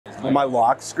My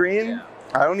lock screen? Yeah.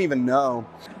 I don't even know.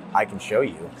 I can show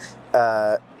you.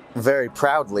 Very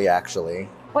proudly, actually.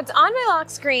 What's on my lock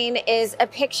screen is a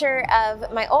picture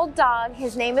of my old dog.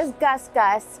 His name is Gus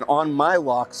Gus. On my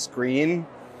lock screen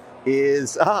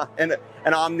is an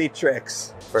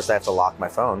Omnitrix. First, I have to lock my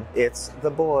phone. It's the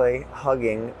boy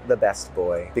hugging the best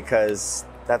boy, because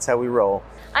that's how we roll.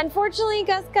 Unfortunately,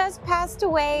 Gus Gus passed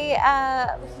away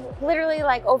literally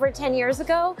like over 10 years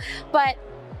ago, but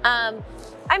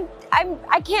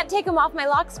I can't take him off my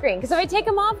lock screen, because if I take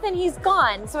him off, then he's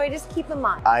gone. So I just keep him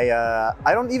on. I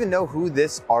don't even know who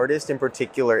this artist in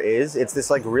particular is. It's this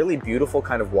like really beautiful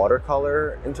kind of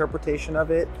watercolor interpretation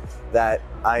of it that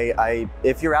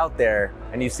if you're out there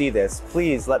and you see this,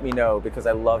 please let me know, because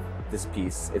I love this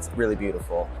piece. It's really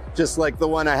beautiful. Just like the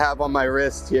one I have on my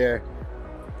wrist here.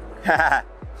 I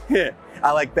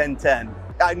like Ben 10.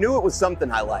 I knew it was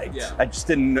something I liked. Yeah. I just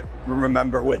didn't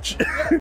remember which.